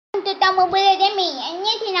to Tamubule me.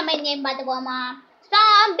 Anything about name but the Boma.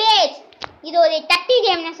 Stormblades. இது ஒரு தட்டி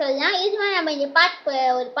கேம்னு சொல்லலாம். இதுல நம்ம இந்த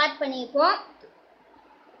ஒரு பார்ட் பண்ணிருக்கோம்.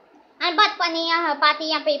 அந்த பார்ட்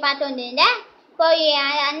பாத்தீங்க போய் பார்த்து வந்திருந்தேன். போய்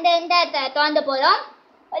அந்த திறந்து போறோம்.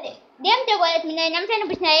 கேம் போறதுக்கு முன்னாடி நம்ம சேனல்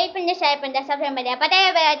பிடிச்சா லைக் பண்ணி ஷேர் பண்ணி சப்ஸ்கிரைப் பண்ணி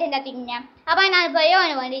பத்தாயிரம் பேர் தட்டிங்க. அப்ப நான் போய்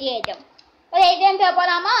வந்து ஏற்றும். ஒரு கேம்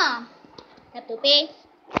போலாமா? தப்பு பே.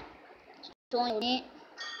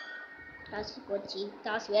 காசு போச்சு.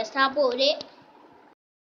 காசு வேஸ்டா போகுது.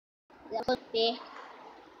 பே.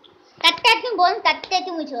 தட்டட்டு போதும்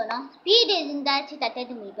தட்டட்டு முடிச்சிடணும். ஸ்பீடு இருந்தாச்சு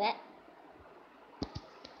தட்டட்டு முடிப்பேன்.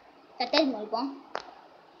 தட்டட்டு முடிப்போம்.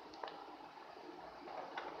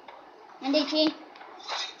 வந்துச்சு.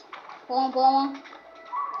 போவோம்.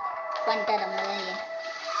 பண்ணிட்டேன் நம்ம.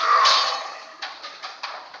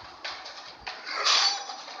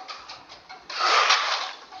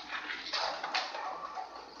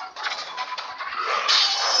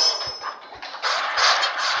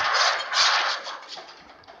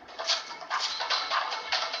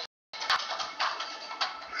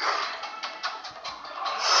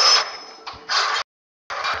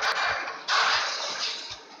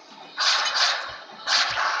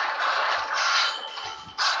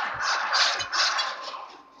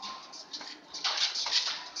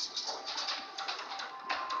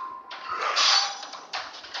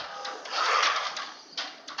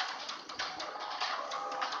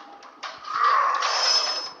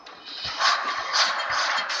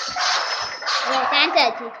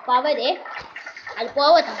 பவர் அது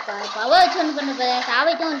போவட்டும். பவர் வச்சு ஒன்று பண்ண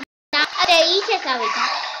சாவிட்டும். அதை ஈஸியாக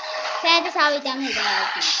சாவிட்டோம். சேர்த்து சாவிட்டாங்க. இதாக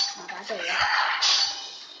நான் பார்த்து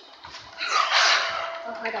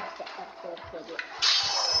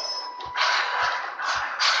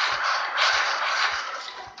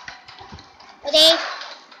ஒரே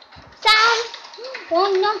சாவி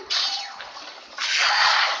ஒன்றும்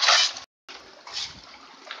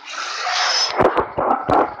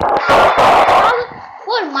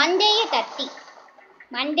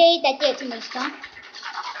மண்டையை தட்டி வச்சு முடிச்சிட்டோம்.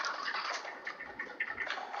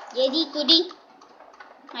 எதி துடி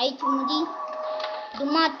ஐச்சு முடி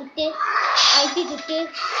தும்மா துட்டு ஐச்சு துட்டு.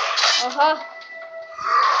 ஓஹோ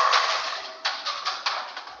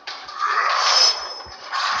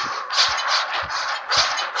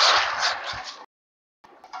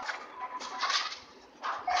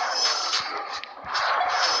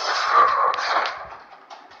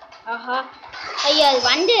ஆஹா ஐயோ அது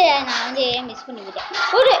வந்து நான் வந்து மிஸ் பண்ணிவிட்டேன்.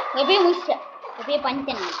 ஒரு எப்படியே முடிச்சிட்டேன். எப்படியே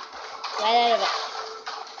பண்ணிட்டேன் நான். வேற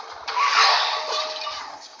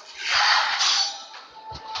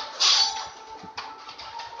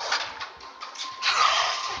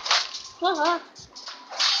ஓஹோ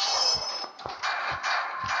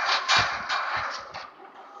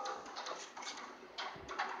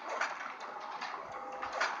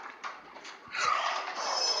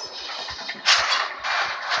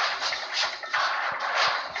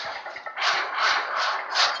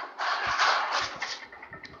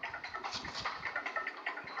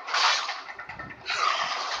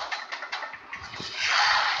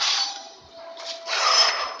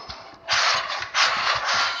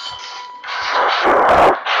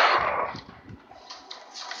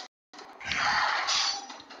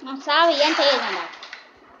சாவி ஏன் செய்ய வேண்டாம்.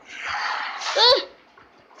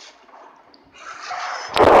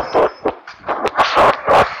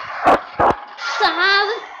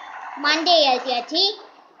 சாவு மண்டே ஏற்றியாச்சு.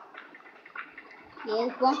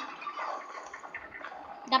 இருக்கும்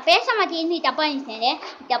நான் பேச மாட்டேன். தப்பா இருந்துச்சு.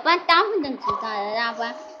 தப்பா தாமதம் இருந்துச்சு. அதான்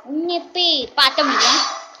அப்ப உன்னை போய் பார்த்த முடியும்.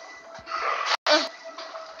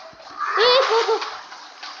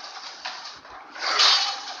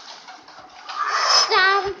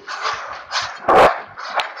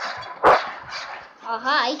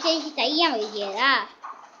 ஆஹா ஐசி தையா வைக்கிறா.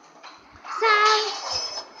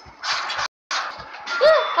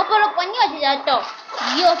 அப்புறம் பண்ணி வச்சுட்டோ.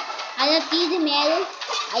 ஐயோ அதான் தீது மேலே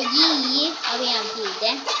ஐயே அப்படின்னு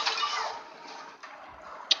அனுப்பிவிட்டேன்.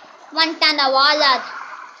 வந்துட்டான் அந்த வாலாட்.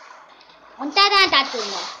 ஒன்ட்டாதான்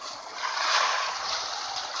தாத்துங்க.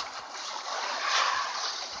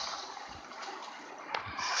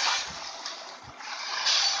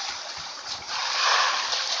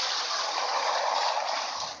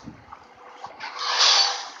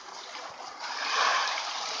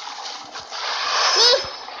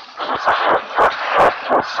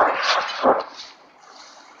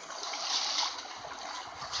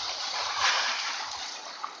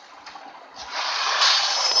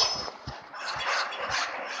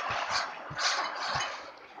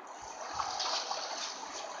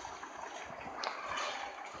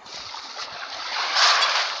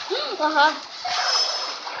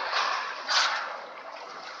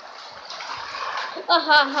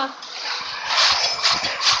 Aha.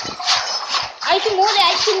 I should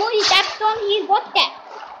move. He tapped on. He got that.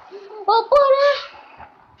 Apara.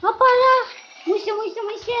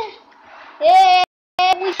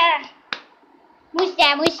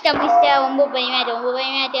 Musta. Musta. Ombo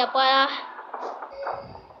bayimate. Apara.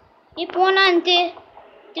 Iponante.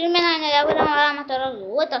 Tilmenana lavora matara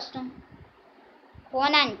rotastum.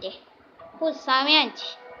 Ponante. Pusamiante.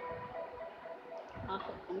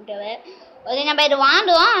 Olha na beira do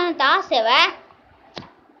ando, tá, você vai.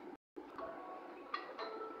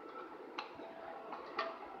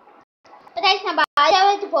 Guys, நம்ம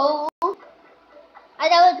அதாவது போவோம்.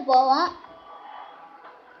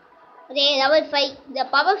 Okay, level 5. The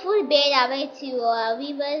powerful blade awaits you. We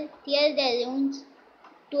will tear the runes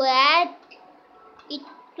to add it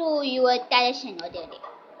to your collection. Okay.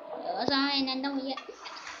 என்னென்ன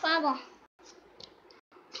பாவம்.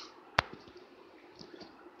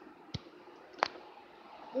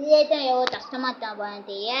 Later, eu customer tá bom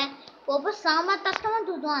dia. Povo sama customer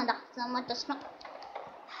tudo anda. Sama customer.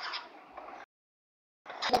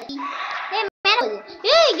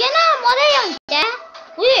 Hey, என்ன மொதையங்க?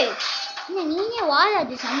 ஏய், நீங்க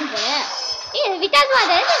வாடாது சமூக. ஏய், விட்டாஸ்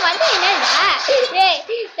வாடா. வந்து என்னடா? ஏய்,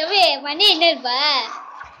 தம்பி, வந்து என்னப்பா?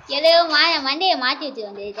 ஏதோ மண்டைய மாத்தி வச்சு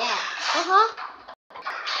வந்தீங்க. ஓஹோ.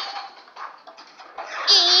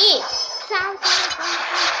 ஏய், சாவு.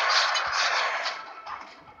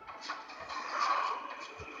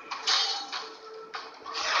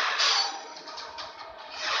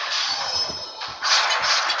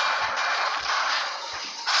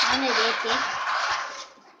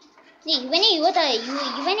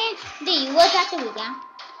 இவனே தாத்து விடுறான்.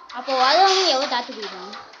 அப்போ வரவங்க எவ்வளோ தாத்து விடுறான்?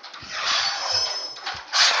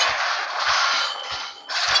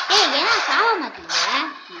 ஏய், ஏன்னா சாவ மாட்டீங்களா?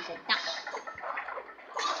 செத்தான்.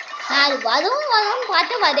 நான் அது வரும்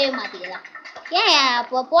பார்த்து வரவே மாட்டீங்களா? ஏன்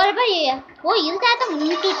அப்போ போறப்ப இருந்தாத்தான்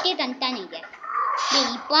முன்கூட்டியே தந்துட்டானீங்க.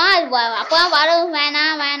 இப்போ அப்போ வரவும்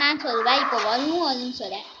வேணான்னு சொல்லுவேன். இப்போ வரும்னு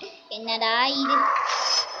சொல்ல. என்னடா இது?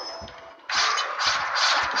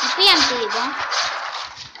 இப்பயும் தெரியும்.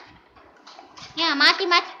 ஏன் மாற்றி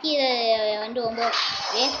வந்து ரொம்ப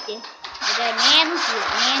வேஸ்ட்டு. இதை நேரம்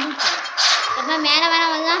ரொம்ப மேலே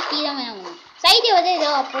வேணாம் வரலாம், கீழே வேணாம் வரும். சைடு வந்து ஏதோ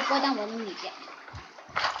அப்பப்போ தான் வரும்.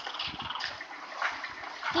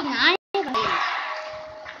 நானே பண்ணுறேன்.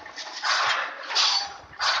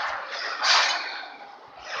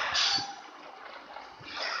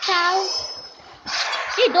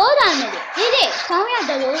 டோர் ஆனது.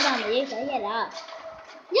 சமையாட்ட டோர் ஆனது சரியாதா?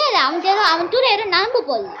 இல்ல அவன் தூர ஏதோ நம்பு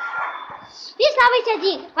போகுது.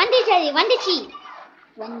 சாவிச்சாச்சி வந்துச்சு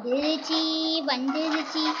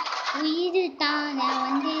உயிர் தான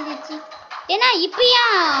வந்துருச்சு. ஏன்னா இப்பயா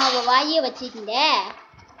அவ வாயே வச்சுக்கிட்ட.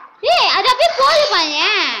 ஏய், அது அப்படியே போது பாருங்க.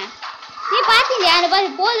 நீ பாத்தீங்க அந்த பாரு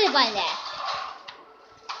போது பாருங்க.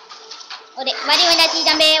 ஒரே வரி வந்தாச்சு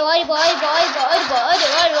தம்பி. ஓடி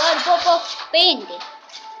போ பெயிண்ட்.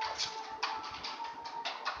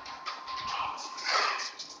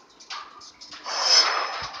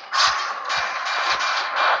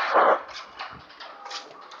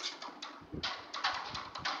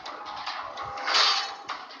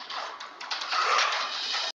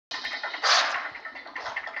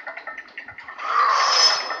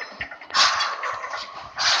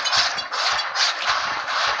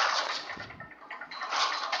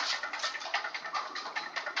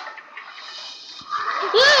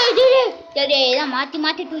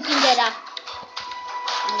 மாத்தி தூக்கிங்கடா.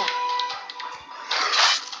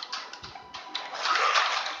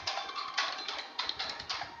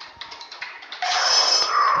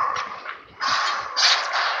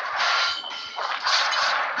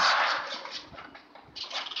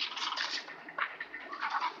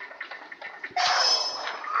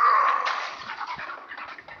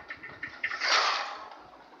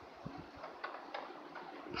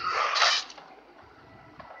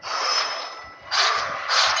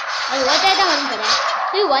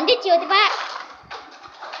 வந்துச்சு ஒத்துப்பா.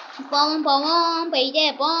 போவோம் போயிட்டே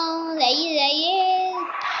இருப்போம்.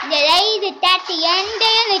 இந்த ரைடு தாட்டி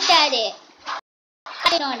எண்டையும் விட்டாரு.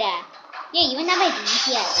 ஏய், இவன் தான்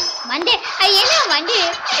ஈஸியா இருக்கு. மண்டே என்ன மண்டே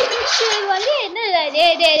என்ன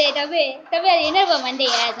தம்பி அது என்னப்பா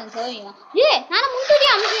மண்டையா சொல்லுவீங்க? நானும்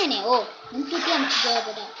முன்கூட்டியே அமைச்சேனே. முன்கூட்டியே அமைச்சு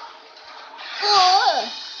போட்டேன்.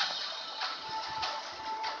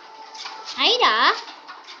 ஐடா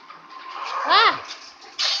வா.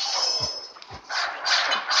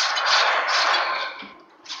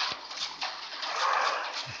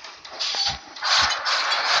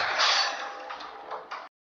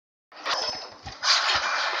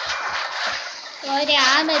 ஒரு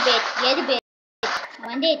ஆமை பேட் எது பேட்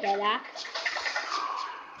வந்துட்டா?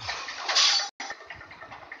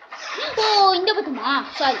 ஓ இந்த பக்கமா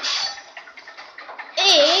சாரி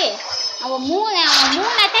ஏய் அவன் மூணு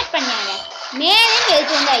அட்டாக் பண்ணாங்க மேலே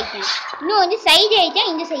எடுத்து வந்து ஆயிட்டேன் இன்னும் வந்து சைடு ஆயிட்டேன்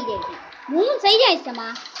இந்த சைடு ஆயிட்டேன் 3 சைடு ஆயிடுச்சமா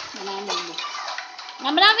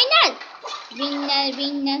நம்மளா வின்னர்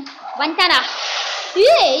வந்துட்டாரா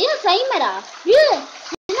ஏய் சைமரா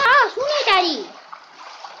என்னடா சூனியக்காரி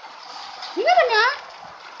என்ன பண்ணா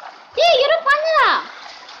ஏய் யாரோ பண்ணுடா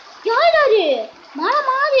யாரு மாறு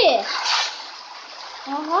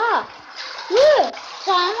ஆஹா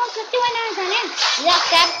சாமா கட்டி வந்தானே இதா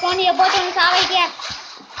கேப் போனிய போட்டு ஒன்று சாவைட்டியா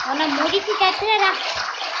உன்னை முடிச்சு கட்டுறடா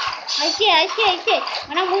ஐச்சு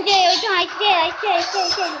உன்னை முடிஞ்ச வச்சும் ஐச்சு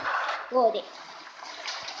ஓதே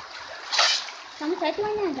சாமா கட்டி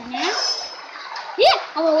வந்தானே ஏ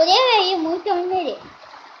அவன் ஒரே வேலையை முடிக்க வந்தது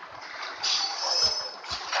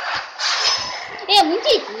ஏ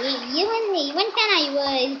முடிஞ்சிச்சு இவன் தானா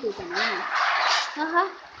இதுக்கு தானே ஆஹா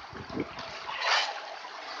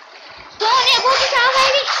சோனே போட்டு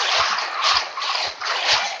சாவாடி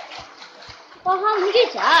ஆஹா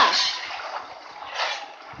முடிஞ்சிச்சா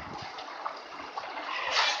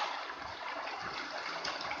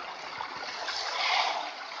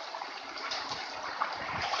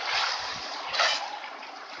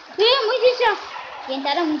முடிஞ்சிச்சா என்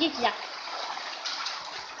தர முடிஞ்சிச்சா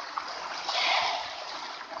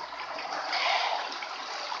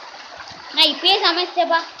நான் இப்பயே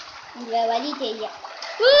சமைச்சேப்பா உங்க வழி தெரிய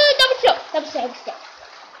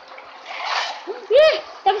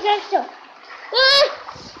தப்பிச்சோம்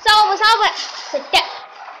சாவ செட்ட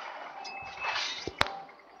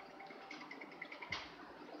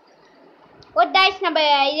ஒரு டைஸ் நம்ம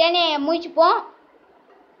இதனே முடிச்சுப்போம்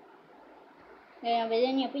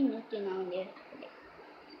இதனே எப்படி நிறுத்தி நான் வந்து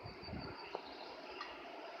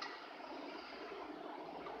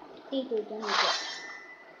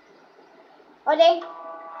ஒரே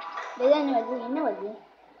இதனே வருது என்ன வருது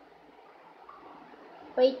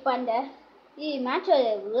வெயிட் பண்ண இது மேட்ச்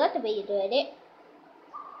விளையாட்டு போயிட்டு வருது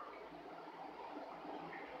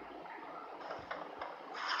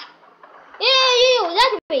ஏய்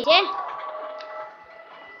விளையாட்டு போயிட்டு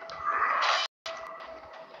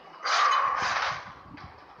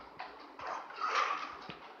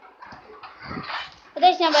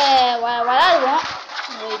நம்ம விளாடுவோம்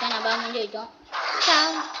இதான் நம்ம முடிஞ்சு வைட்டோம்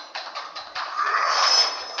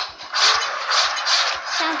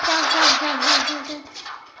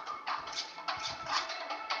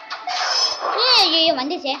ஐயோ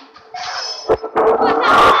வந்துச்சே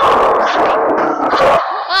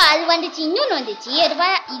அது வந்துச்சு இன்னொன்று வந்துச்சு அது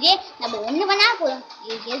இதே நம்ம ஒன்று பண்ணா போதும்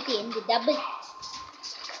இதுக்கு எந்த டபுள்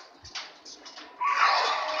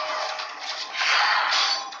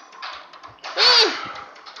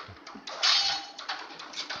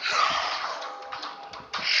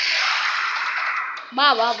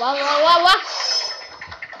வா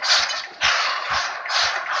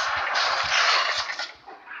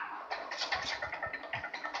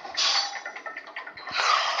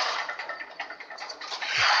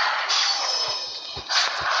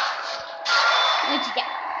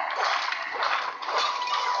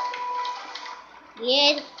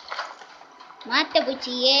ஏறு மாட்ட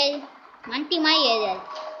பூச்சி ஏறு மண்டிமா ஏறு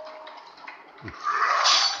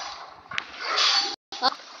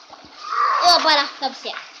பாரா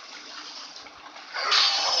தப்பிச்சேன்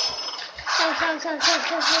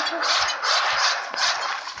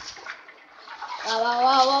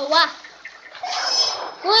வா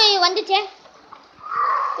ஓய் வந்துச்சே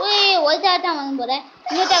ஓய் ஒரு தான் வாங்க போறேன்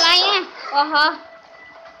இன்னொருத்த வாங்க ஓஹோ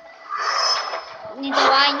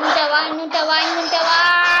இன்னொருத்த வா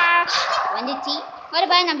வந்துச்சு ஒரு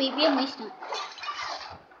பாரு நம்ம இப்பயே முடிச்சிட்டோம்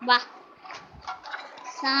வா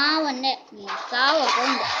சாவண்ண நீ சாவ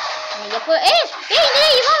போங்க எப்போ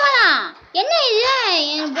இவன் வரா என்ன இது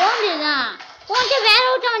என் போண்டு தான் போன்ட்டு வேற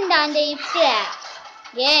விட்ட வந்தா அந்த இப்டு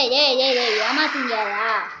ஏமாத்திங்கடா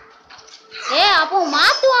அப்போ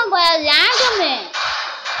மாத்துவான் ரேண்டம்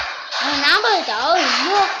ஞாபகம் இருக்கா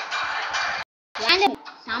ஐயோ ரேண்டம்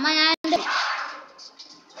செம ரேண்டம்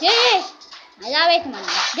நல்லாவே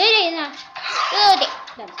என்ன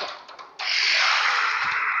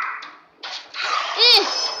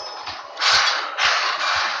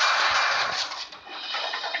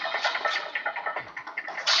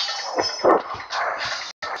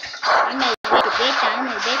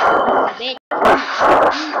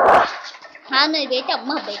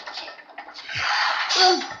அம்மா பேட்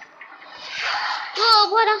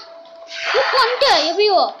போடா வந்துட்டேன்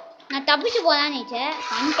எப்படியோ நான் தப்பிச்சு போலான்னு நினைச்சேன்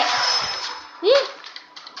வந்துட்டேன்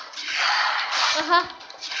ஆஹா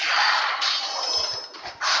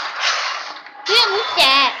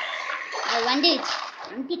முடிச்சேன் அது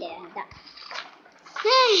வந்துட்டேன் அதான்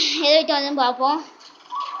எதுக்கிட்ட வந்து பார்ப்போம்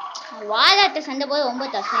வாழாட்ட சண்டை போது ரொம்ப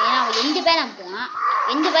கஷ்டம். ஏன்னா அவன் 2 பேர் அனுப்புறான்.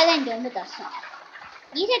 2 பேர் தான் எனக்கு ரொம்ப கஷ்டம்.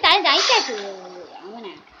 ஈஸியா தலைக்கு ஐட்டாச்சு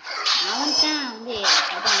அவனை. அவன் தான் வந்து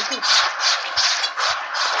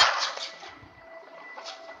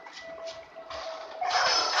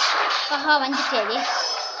ஆஹா வந்துச்சு அது.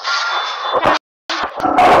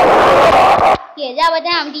 ஏதாவது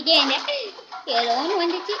அமுட்டிட்டே இருந்தேன். ஏதோ ஒன்று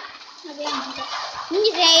வந்துச்சு. அப்படியே அமுட்டிட்டேன்.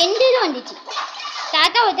 இங்கே 2 இது வந்துச்சு.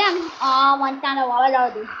 தாத்தா வந்து வந்துட்டான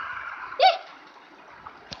வாழாது.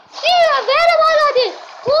 வேற வாழாது.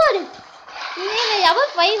 போடு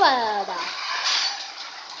எவர் 5 வாழாதா?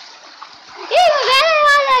 வேற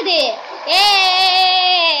வாழாது.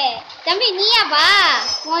 தம்பி நீயாப்பா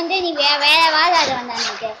வந்து நீ வேற வாழாது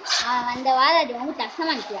வந்தான்னுட்டு அவன் வந்த வாழாது ரொம்ப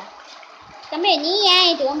கஷ்டமா இருக்கியா தம்பி? நீ ஏன்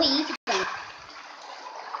இது ரொம்ப ஈஸி பண்ணு.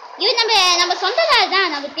 இது நம்ம சொந்தக்கார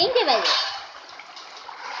தான், நம்ம தெரிஞ்ச வேலை.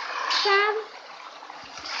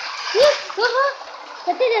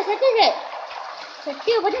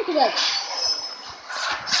 சத்திய பற்றி தெரியாது.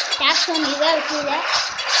 கேப்ஸ் ஒன் இதாக வச்சுல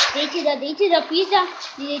ஜெயிச்சுதா பீஸா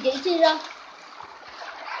இது ஜெயிச்சுதா.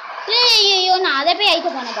 ஐயோ நான் அதை போய் ஐட்ட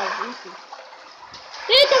போனேன் பாரு.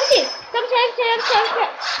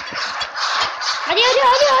 அடி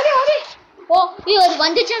ஓ ஐயோ அது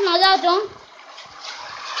வந்துச்சு நல்லா இருக்கும்.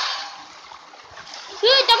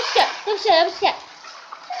 தப்பிச்சிட்டேன்.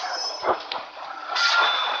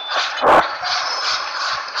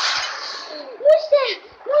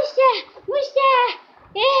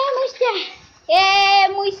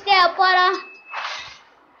 முடிச்சிட்டேன் அப்பாடா.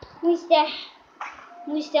 முடிச்சிட்டேன்.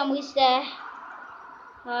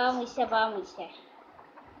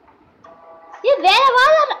 இது வேற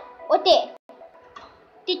வாழ ஒட்டே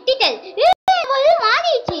திட்டிட்டல்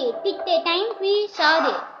மாறிடுச்சு. திட்டு டைம் ஃப்ரீஸ்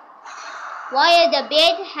ஆகுது. While the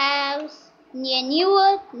blade has a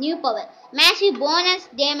new power, massive bonus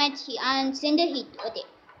damage and single hit. Okay.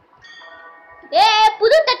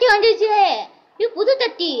 புது தட்டி வந்துச்சு. இது புது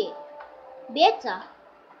தட்டி. பேட்ஸா?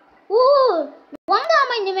 ஓ வாங்காம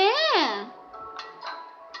இனிமே.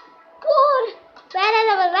 ஓ வேற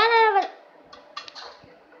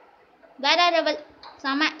லெவல்.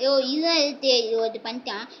 சம யோ இதுதான் இருக்கு. இது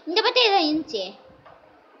பண்ணிட்டான். இந்த பத்தி ஏதோ இருந்துச்சு.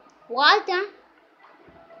 வாழ்த்தான்.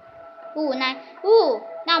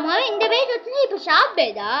 நான் முதல்ல இந்த பேட் வச்சுன்னா இப்போ ஷாப்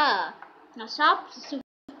பேடா? நான் ஷாப்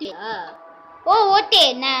சுட்டியா? ஓகே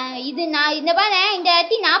நான் இந்த பாரு இந்த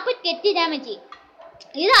 48 டேமேஜ்.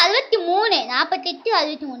 இது 63 48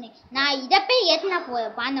 63. நான் இதை போய் ஏற்றினா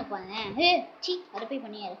பண்ண போனேன். அதை போய்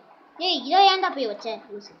பண்ணியாரு. இதை ஏன்டா போய் வச்சேன்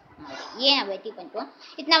லூசு. ஏன் நம்ம வெட்டி பண்ணிட்டோம்.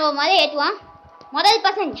 இது நம்ம முதல்ல ஏற்றுவோம். முதல்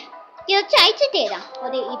பசங்க இதை வச்சு அழிச்சுட்டே தான்.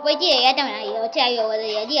 இப்போதைக்கு ஏற்ற வேணாம். இதை வச்சு ஒரு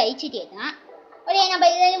எடி அழிச்சுட்டே தான். நம்ம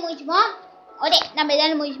இதெல்லாம் முடிச்சுப்போம்.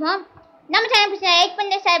 நம்ம சேனல் பிடிச்சா லைக்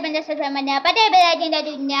பண்ணுங்க, ஷேர் பண்ணுங்க, சப்ஸ்கிரைப் பண்ணுங்க. பட்டே பெல் ஐக்கன்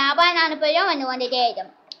தட்டிங்க. அப்போ நான் போயிடும் வந்துட்டே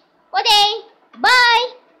இருக்கும். பாய்.